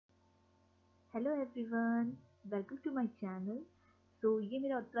Hello everyone, welcome to my channel. ये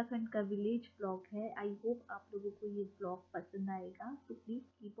मेरा उत्तराखंड का विलेज ब्लॉग है। आई होप आप लोगों को ये ब्लॉग पसंद आएगा, तो प्लीज़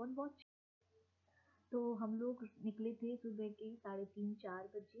कीप ऑन वॉच। तो हम लोग निकले थे सुबह के 3:30-4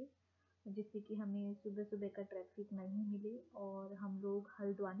 बजे, जिससे कि हमें सुबह सुबह का ट्रैफिक नहीं मिले, और हम लोग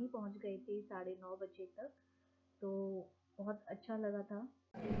हल्द्वानी पहुंच गए थे 9:30 बजे तक। तो बहुत अच्छा लगा था।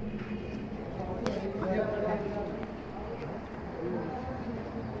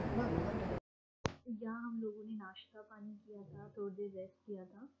 यहाँ हम लोगों ने नाश्ता पानी किया था, थोड़ी देर रेस्ट किया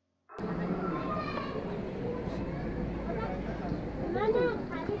था।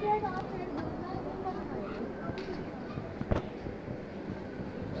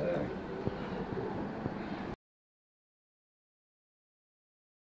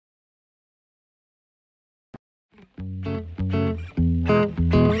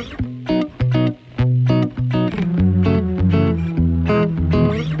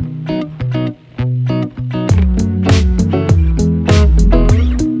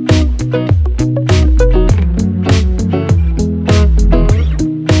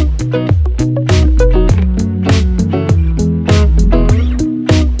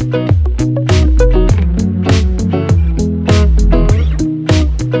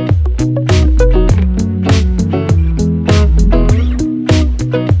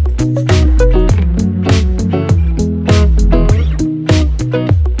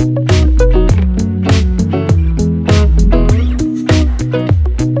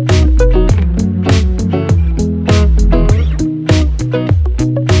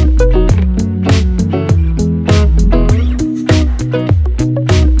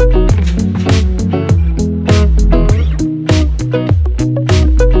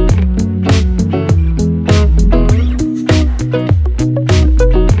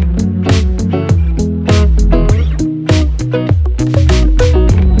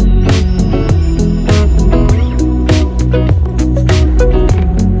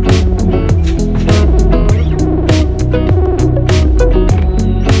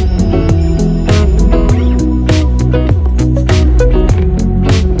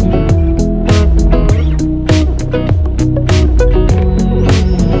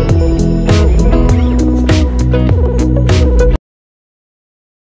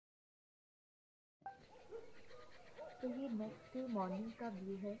 तो ये नेक्स्ट मॉर्निंग का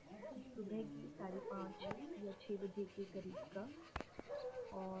व्यू है, सुबह की 5:30 या 6 बजे के करीब का।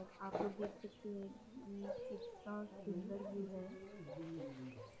 और आप लोग देख सकते हैं कि कितना सुंदर व्यू है।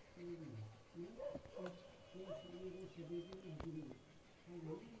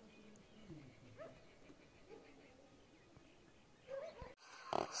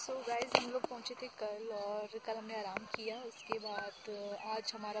 गाइस, हम लोग पहुंचे थे कल, और कल हमने आराम किया। उसके बाद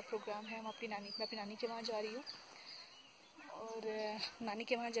आज हमारा प्रोग्राम है, मैं अपनी नानी के वहाँ जा रही हूँ, और नानी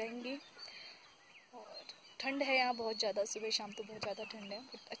के वहाँ जाएंगे। और ठंड है यहाँ बहुत ज़्यादा, सुबह शाम तो बहुत ज़्यादा ठंड है,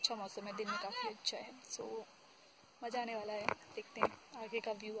 बट अच्छा मौसम है, दिन में काफ़ी अच्छा है। मज़ा आने वाला है। देखते हैं आगे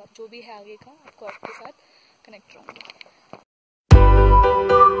का व्यू, आप जो भी है आगे का, आपको आपके साथ कनेक्ट रहूँगी।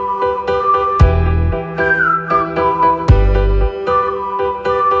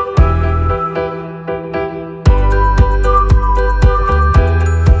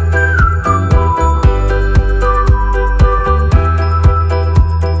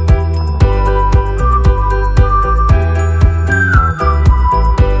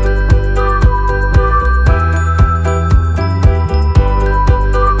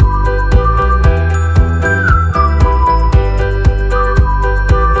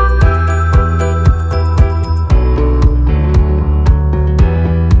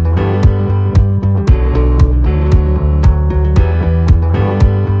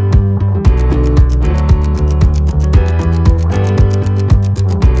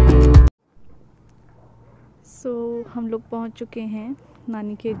 हम लोग पहुंच चुके हैं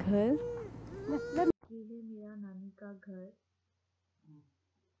नानी के घर। ये है मेरा नानी का घर।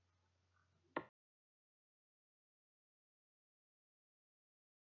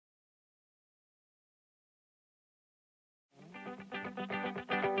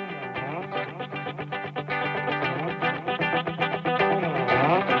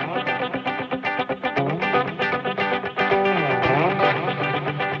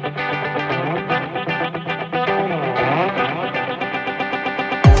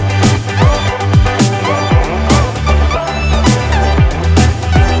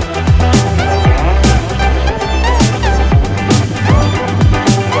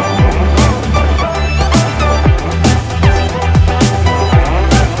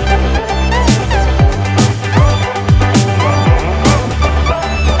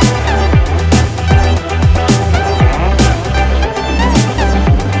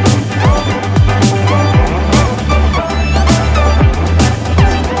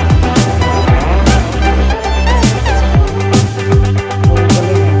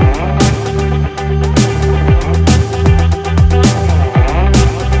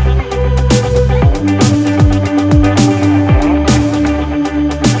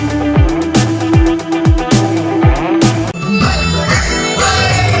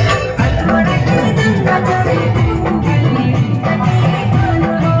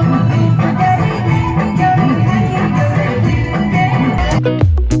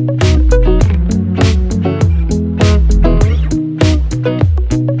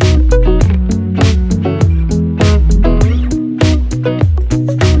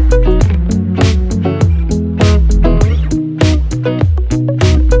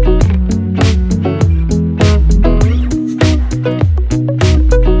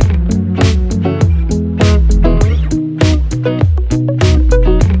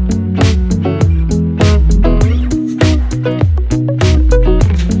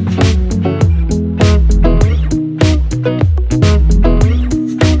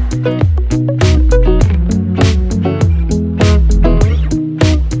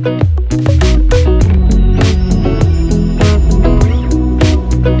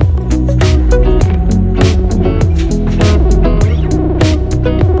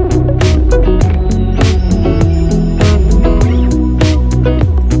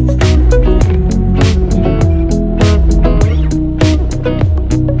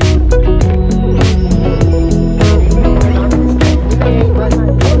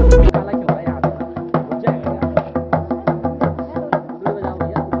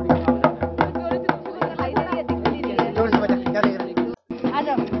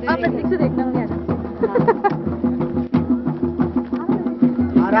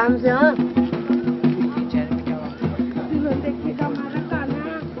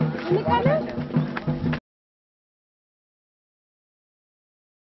 Hi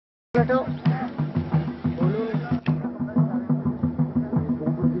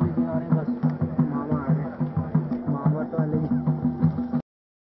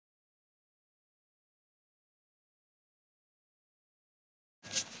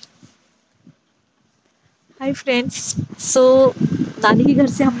friends. सो नानी के घर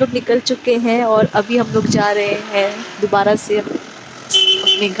से हम लोग निकल चुके हैं और अभी हम लोग जा रहे हैं दोबारा से अपने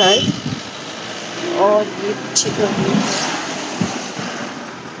घर। और ये पीछे का व्यू है।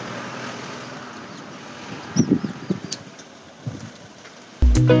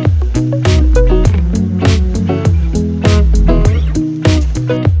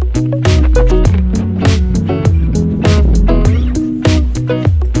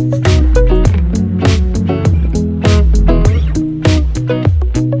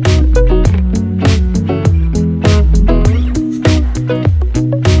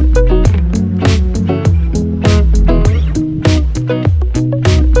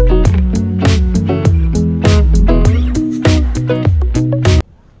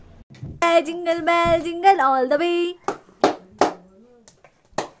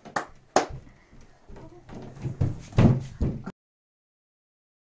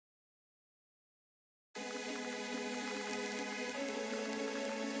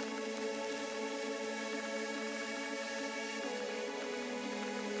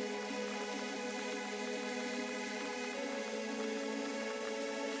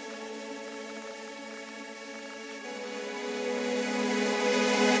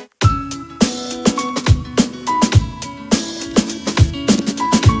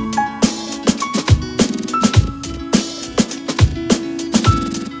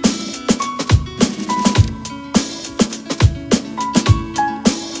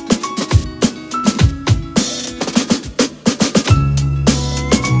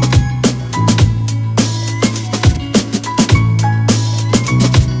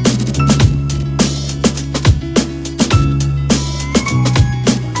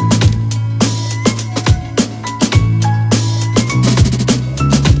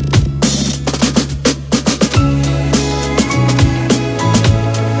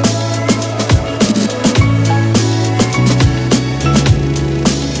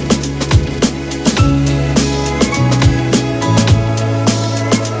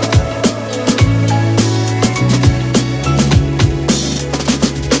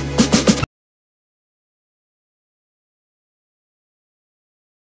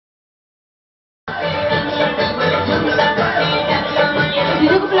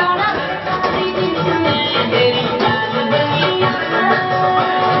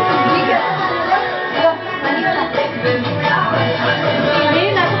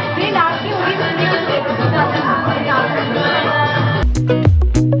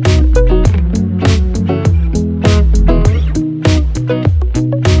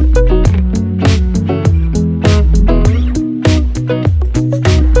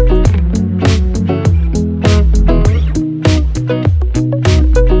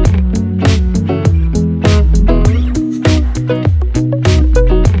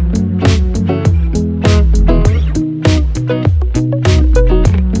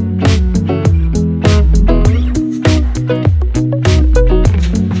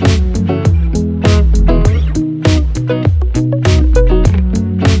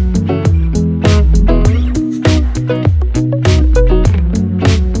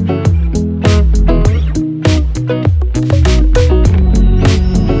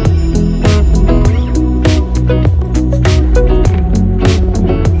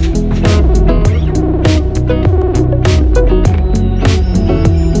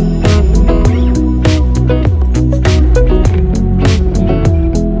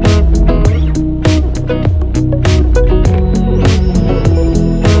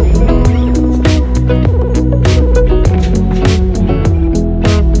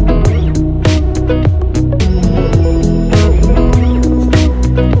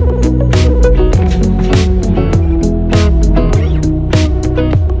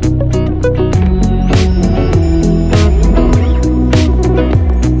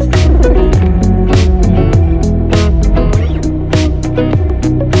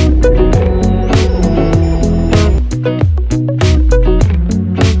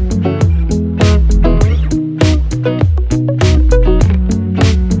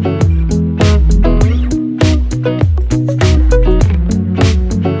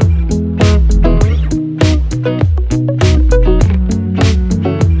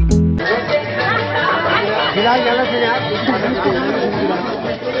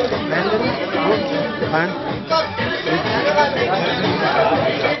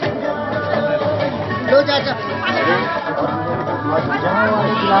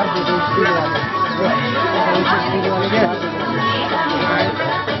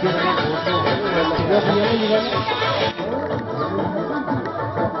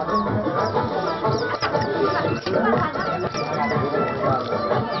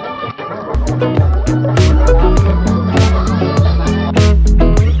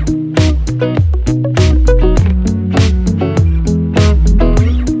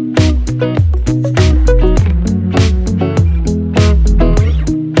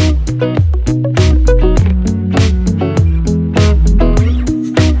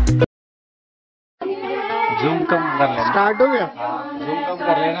 जूम कम कर लेना। स्टार्ट हो गया। हाँ, जूम कम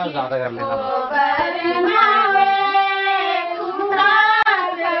कर लेना, ज्यादा कर लेना।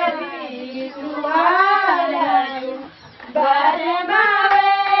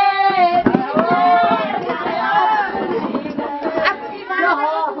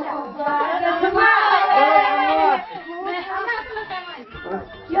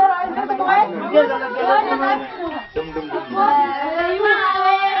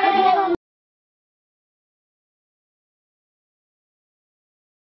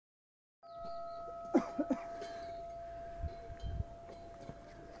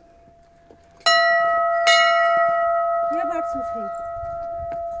 ये बात सच है।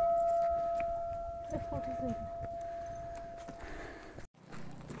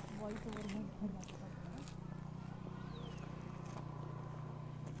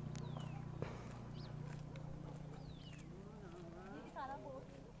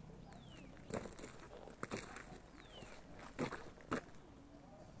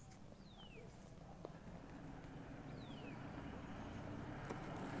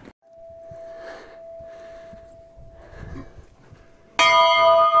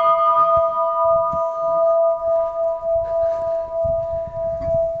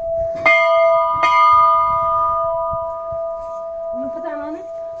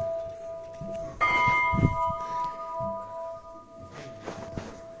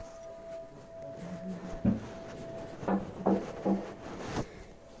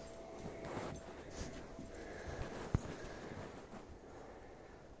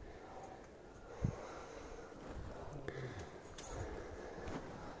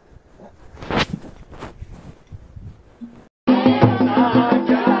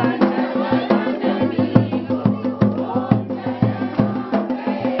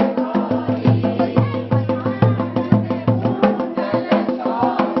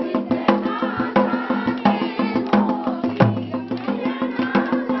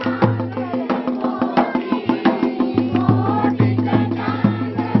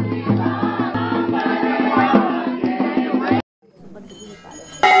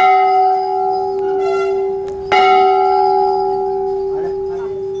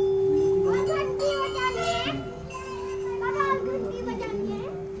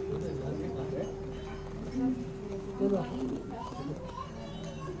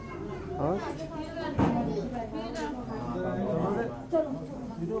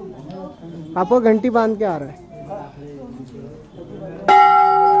 आपको घंटी बांध के आ रहा है।